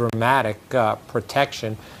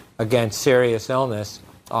protection against serious illness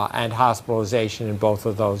and hospitalization in both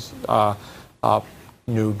of those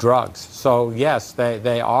new drugs. So yes,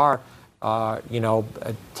 they are,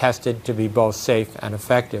 tested to be both safe and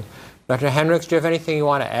effective. Dr. Hinrichs, do you have anything you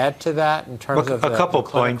want to add to that in terms of a couple the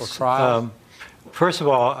clinical points. trials? First of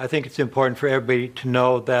all, I think it's important for everybody to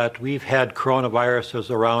know that we've had coronaviruses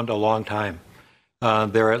around a long time.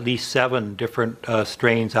 There are at least 7 different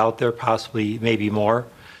strains out there, possibly maybe more,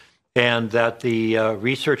 and that the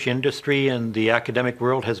research industry and the academic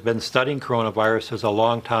world has been studying coronaviruses a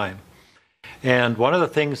long time. And one of the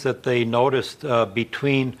things that they noticed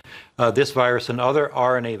between this virus and other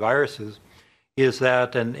RNA viruses is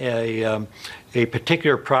that a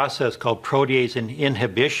particular process called protease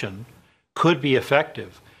inhibition could be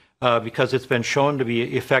effective because it's been shown to be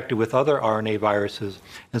effective with other RNA viruses.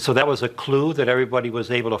 And so that was a clue that everybody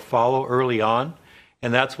was able to follow early on.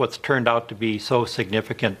 And that's what's turned out to be so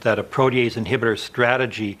significant, that a protease inhibitor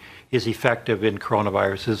strategy is effective in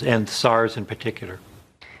coronaviruses and SARS in particular.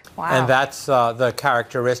 Wow. And that's the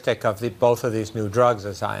characteristic of both of these new drugs,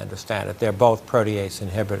 as I understand it. They're both protease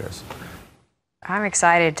inhibitors. I'm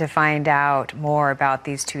excited to find out more about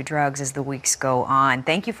these two drugs as the weeks go on.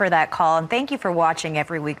 Thank you for that call, and thank you for watching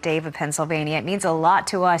every week, Dave of Pennsylvania. It means a lot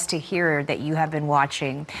to us to hear that you have been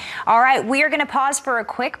watching. All right, we are going to pause for a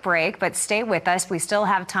quick break, but stay with us. We still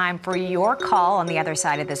have time for your call on the other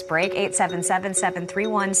side of this break.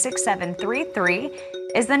 877-731-6733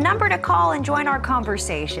 is the number to call and join our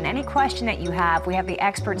conversation. Any question that you have, we have the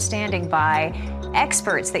experts standing by.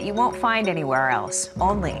 Experts that you won't find anywhere else,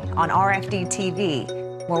 only on RFD-TV.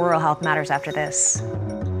 More Rural Health Matters after this.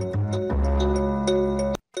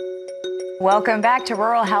 Welcome back to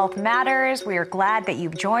Rural Health Matters. We are glad that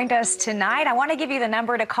you've joined us tonight. I want to give you the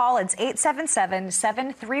number to call. It's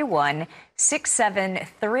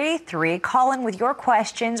 877-731-6733. Call in with your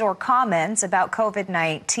questions or comments about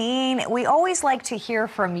COVID-19. We always like to hear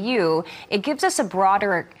from you. It gives us a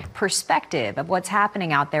broader perspective of what's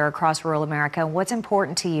happening out there across rural America and what's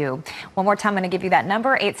important to you. One more time, I'm going to give you that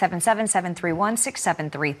number,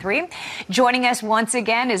 877-731-6733. Joining us once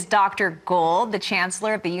again is Dr. Gold, the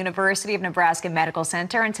Chancellor of the University of Nebraska Medical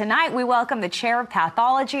Center. And tonight we welcome the Chair of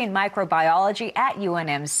Pathology and Microbiology at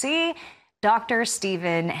UNMC, Dr.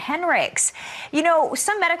 Stephen Hinrichs. You know,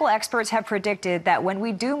 some medical experts have predicted that when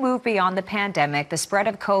we do move beyond the pandemic, the spread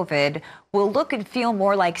of COVID will look and feel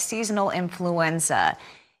more like seasonal influenza.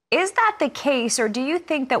 Is that the case, or do you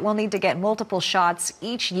think that we'll need to get multiple shots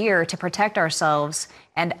each year to protect ourselves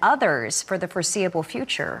and others for the foreseeable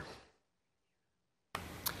future?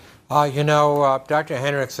 Dr.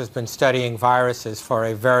 Hinrichs has been studying viruses for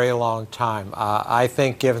a very long time. I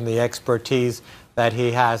think given the expertise that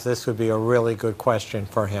he has, this would be a really good question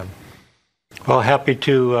for him. Well, happy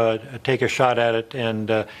to take a shot at it,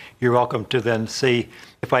 and you're welcome to then see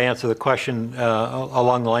if I answer the question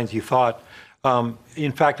along the lines you thought.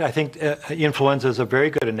 In fact, I think influenza is a very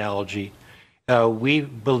good analogy. We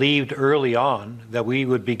believed early on that we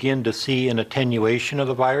would begin to see an attenuation of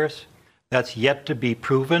the virus. That's yet to be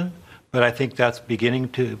proven, but I think that's beginning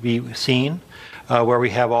to be seen, where we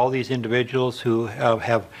have all these individuals who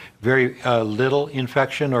have very little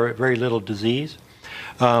infection or very little disease.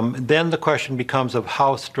 Then the question becomes of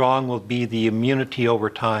how strong will be the immunity over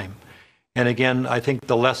time. And again, I think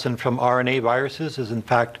the lesson from RNA viruses is, in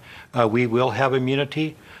fact, we will have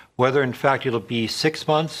immunity. Whether, in fact, it'll be 6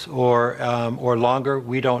 months or longer,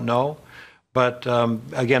 we don't know. But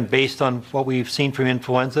again, based on what we've seen from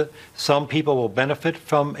influenza, some people will benefit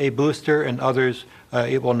from a booster and others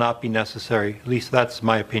it will not be necessary. At least that's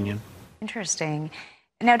my opinion. Interesting.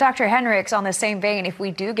 Now, Dr. Hinrichs, on the same vein, if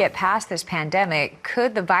we do get past this pandemic,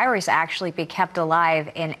 could the virus actually be kept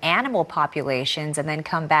alive in animal populations and then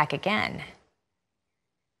come back again?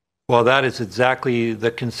 Well, that is exactly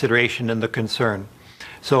the consideration and the concern.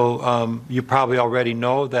 So you probably already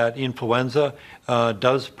know that influenza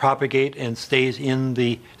does propagate and stays in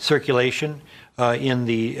the circulation in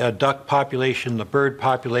the duck population, the bird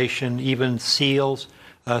population, even seals,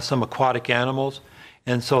 some aquatic animals.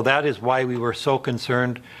 And so that is why we were so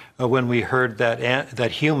concerned when we heard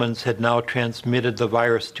that humans had now transmitted the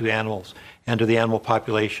virus to animals and to the animal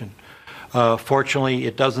population. Fortunately,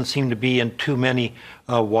 it doesn't seem to be in too many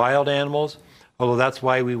wild animals, although that's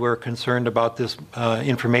why we were concerned about this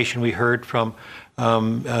information we heard from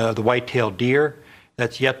the white-tailed deer.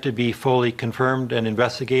 That's yet to be fully confirmed and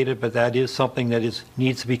investigated, but that is something that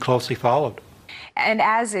needs to be closely followed. And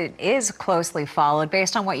as it is closely followed,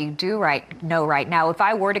 based on what you know right now, if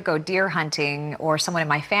I were to go deer hunting or someone in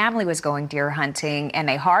my family was going deer hunting and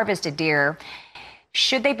they harvest a deer,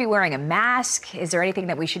 should they be wearing a mask? Is there anything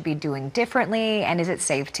that we should be doing differently? And is it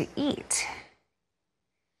safe to eat?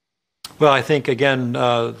 Well, I think, again,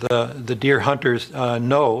 the deer hunters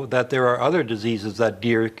know that there are other diseases that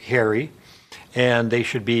deer carry, and they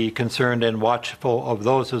should be concerned and watchful of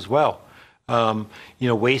those as well.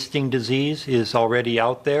 Wasting disease is already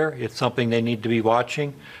out there. It's something they need to be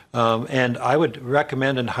watching. And I would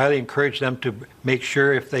recommend and highly encourage them to make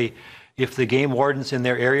sure if the game wardens in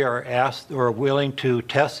their area are asked or willing to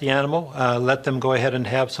test the animal, let them go ahead and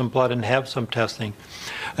have some blood and have some testing.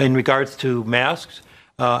 In regards to masks,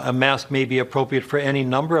 A mask may be appropriate for any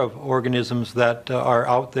number of organisms that are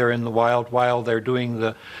out there in the wild while they're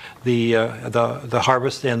doing the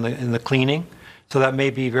harvest and the cleaning. So that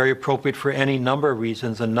may be very appropriate for any number of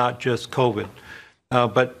reasons and not just COVID.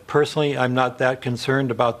 But personally, I'm not that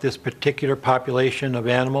concerned about this particular population of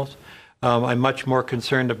animals. I'm much more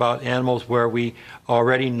concerned about animals where we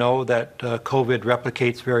already know that COVID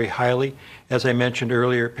replicates very highly, as I mentioned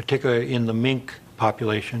earlier, particularly in the mink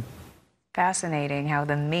population. Fascinating how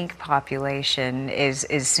the mink population is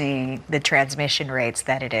seeing the transmission rates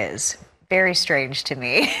that it is. Very strange to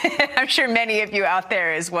me. I'm sure many of you out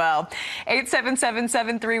there as well.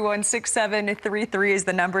 877-731-6733 is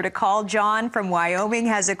the number to call. John from Wyoming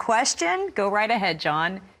has a question. Go right ahead,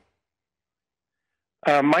 John.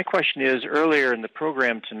 My question is, earlier in the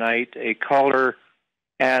program tonight, a caller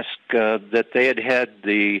asked that they had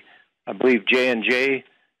the, I believe, J&J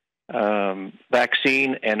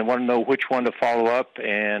vaccine and want to know which one to follow up,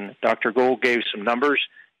 and Dr. Gold gave some numbers.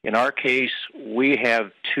 In our case, we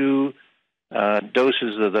have 2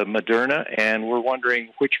 doses of the Moderna, and we're wondering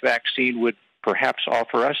which vaccine would perhaps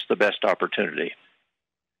offer us the best opportunity.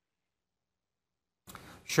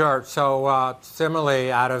 Sure. So similarly,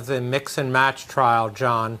 out of the mix and match trial,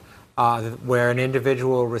 John, where an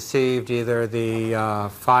individual received either the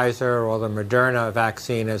Pfizer or the Moderna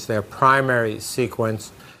vaccine as their primary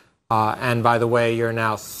sequence, and by the way, you're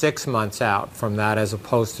now 6 months out from that as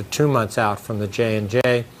opposed to 2 months out from the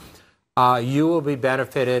J&J, you will be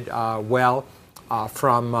benefited well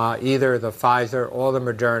from either the Pfizer or the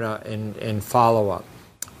Moderna in follow-up.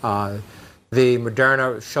 The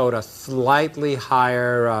Moderna showed a slightly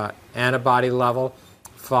higher antibody level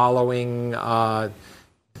following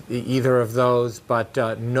either of those, but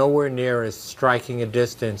nowhere near as striking a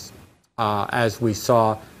distance as we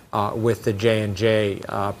saw with the J&J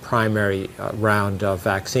primary round of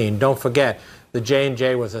vaccine. Don't forget, the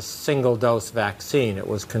J&J was a single-dose vaccine. It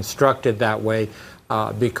was constructed that way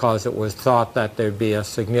because it was thought that there'd be a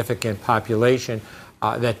significant population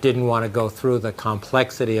that didn't want to go through the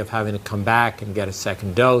complexity of having to come back and get a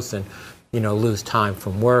second dose and, lose time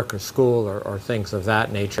from work or school or things of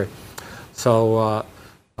that nature. So,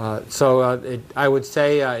 I would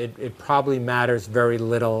say it probably matters very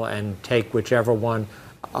little, and take whichever one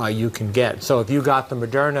you can get. So if you got the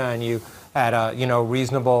Moderna and you had a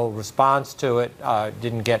reasonable response to it,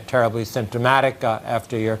 didn't get terribly symptomatic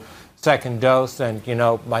after your second dose, then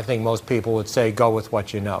I think most people would say go with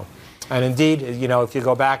what you know. And indeed, if you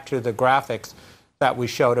go back to the graphics that we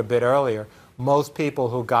showed a bit earlier, most people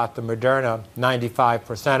who got the Moderna,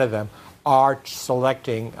 95% of them, are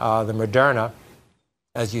selecting the Moderna,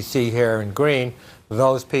 as you see here in green.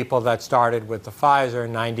 Those people that started with the Pfizer,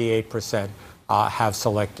 98% have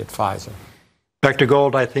selected Pfizer. Dr.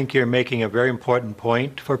 Gold, I think you're making a very important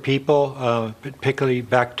point for people, particularly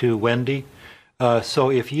back to Wendy.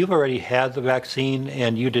 So if you've already had the vaccine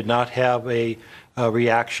and you did not have a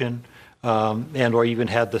reaction, and or even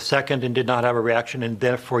had the second and did not have a reaction, and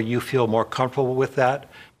therefore you feel more comfortable with that,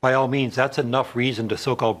 by all means, that's enough reason to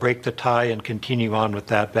so-called break the tie and continue on with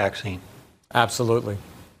that vaccine. Absolutely.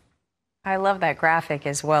 I love that graphic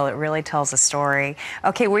as well. It really tells a story.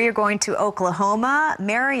 Okay, we are going to Oklahoma.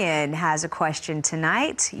 Marion has a question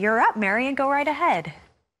tonight. You're up, Marion. Go right ahead.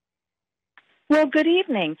 Well, good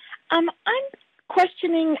evening. I'm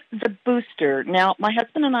questioning the booster. Now, my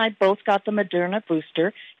husband and I both got the Moderna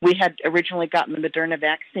booster. We had originally gotten the Moderna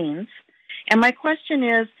vaccines. And my question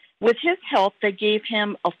is, with his health, they gave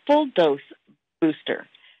him a full dose booster.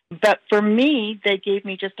 But for me, they gave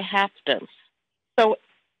me just a half dose. So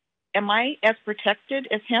am I as protected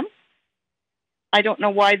as him? I don't know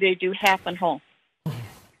why they do half and whole.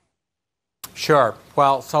 Sure.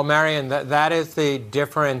 Well, so Marion, that is the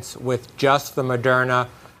difference with just the Moderna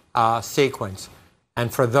sequence.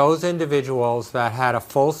 And for those individuals that had a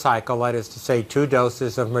full cycle, that is to say 2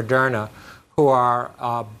 doses of Moderna, who are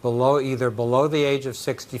either below the age of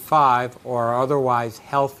 65 or otherwise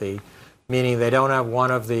healthy, meaning they don't have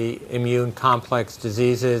one of the immune complex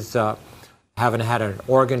diseases, haven't had an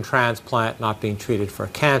organ transplant, not being treated for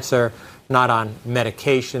cancer, not on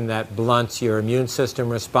medication that blunts your immune system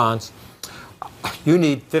response, you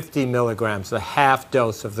need 50 milligrams, the half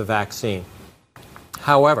dose of the vaccine.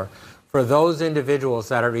 However, for those individuals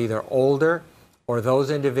that are either older or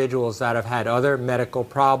those individuals that have had other medical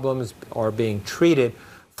problems or being treated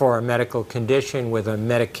for a medical condition with a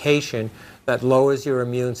medication that lowers your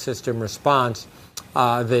immune system response,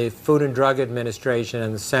 the Food and Drug Administration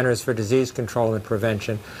and the Centers for Disease Control and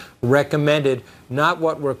Prevention recommended not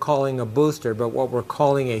what we're calling a booster, but what we're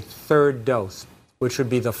calling a third dose, which would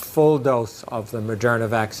be the full dose of the Moderna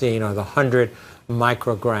vaccine, or the 100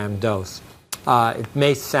 microgram dose. It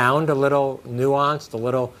may sound a little nuanced, a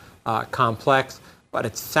little complex, but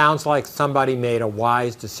it sounds like somebody made a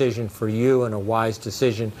wise decision for you and a wise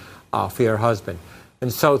decision for your husband.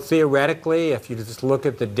 And so theoretically, if you just look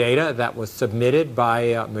at the data that was submitted by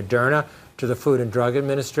Moderna to the Food and Drug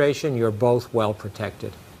Administration, you're both well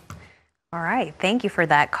protected. All right. Thank you for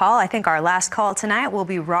that call. I think our last call tonight will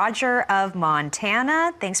be Roger of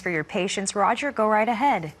Montana. Thanks for your patience, Roger. Go right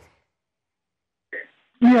ahead.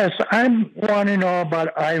 Yes, I want to know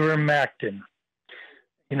about ivermectin.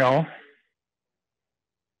 You know?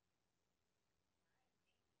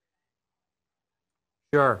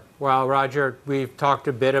 Sure. Well, Roger, we've talked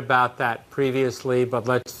a bit about that previously, but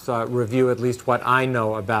let's review at least what I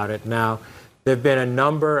know about it now. There have been a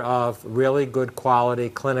number of really good quality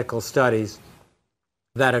clinical studies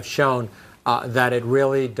that have shown that it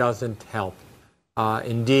really doesn't help.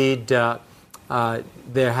 Indeed, there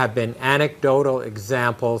have been anecdotal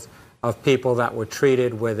examples of people that were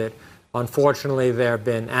treated with it. Unfortunately, there have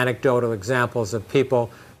been anecdotal examples of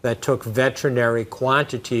people that took veterinary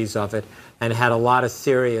quantities of it and had a lot of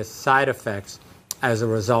serious side effects as a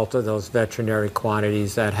result of those veterinary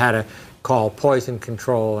quantities that had to call poison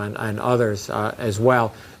control and others as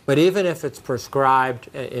well. But even if it's prescribed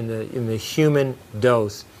in the human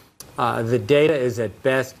dose, the data is at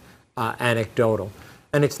best anecdotal.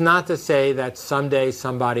 And it's not to say that someday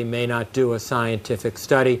somebody may not do a scientific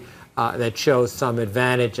study that shows some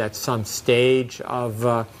advantage at some stage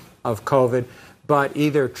of COVID, but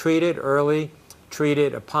either treat it early, treat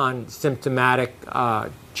it upon symptomatic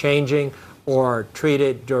changing, or treat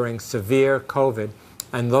it during severe COVID.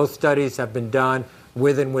 And those studies have been done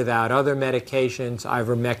with and without other medications,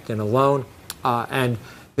 ivermectin alone, and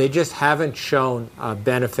they just haven't shown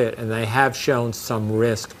benefit, and they have shown some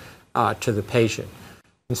risk to the patient.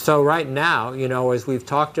 And so right now, you know, as we've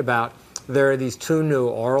talked about, there are these two new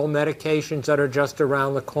oral medications that are just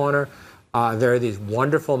around the corner. There are these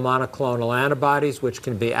wonderful monoclonal antibodies, which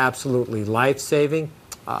can be absolutely life-saving.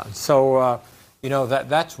 You know,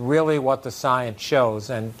 that's really what the science shows.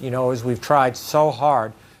 And, you know, as we've tried so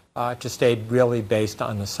hard to stay really based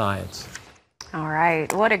on the science. All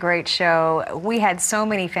right. What a great show. We had so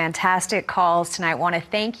many fantastic calls tonight. I want to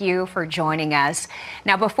thank you for joining us.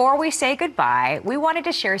 Now, before we say goodbye, we wanted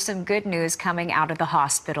to share some good news coming out of the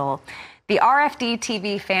hospital. The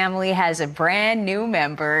RFD-TV family has a brand new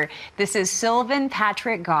member. This is Sylvan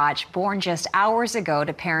Patrick Gotch, born just hours ago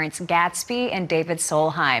to parents Gatsby and David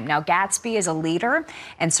Solheim. Now, Gatsby is a leader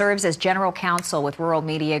and serves as general counsel with Rural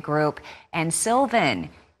Media Group, and Sylvan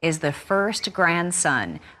is the first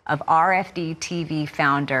grandson of RFD-TV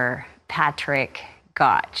founder Patrick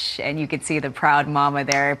Gotch. And you can see the proud mama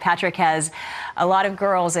there. Patrick has a lot of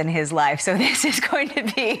girls in his life, so this is going to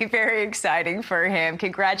be very exciting for him.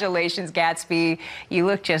 Congratulations, Gatsby. You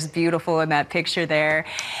look just beautiful in that picture there.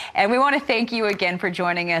 And we want to thank you again for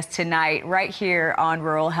joining us tonight right here on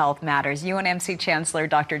Rural Health Matters. UNMC Chancellor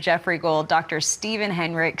Dr. Jeffrey Gold, Dr. Stephen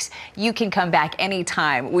Hinrichs, you can come back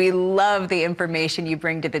anytime. We love the information you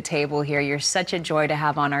bring to the table here. You're such a joy to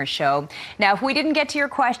have on our show. Now, if we didn't get to your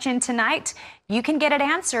question tonight, you can get it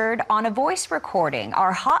answered on a voice recording.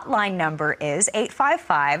 Our hotline number is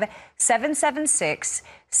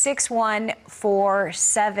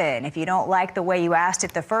 855-776-6147. If you don't like the way you asked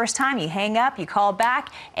it the first time, you hang up, you call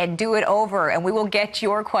back, and do it over, and we will get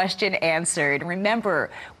your question answered. Remember,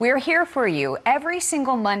 we're here for you every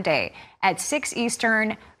single Monday at 6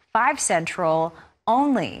 Eastern, 5 Central,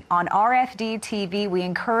 only on RFD-TV. We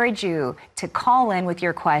encourage you to call in with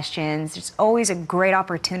your questions. It's always a great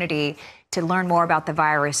opportunity to learn more about the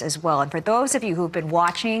virus as well. And for those of you who've been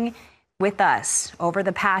watching with us over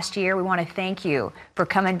the past year, we want to thank you for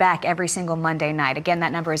coming back every single Monday night. Again,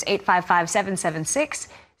 that number is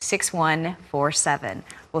 855-776-6147.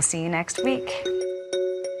 We'll see you next week.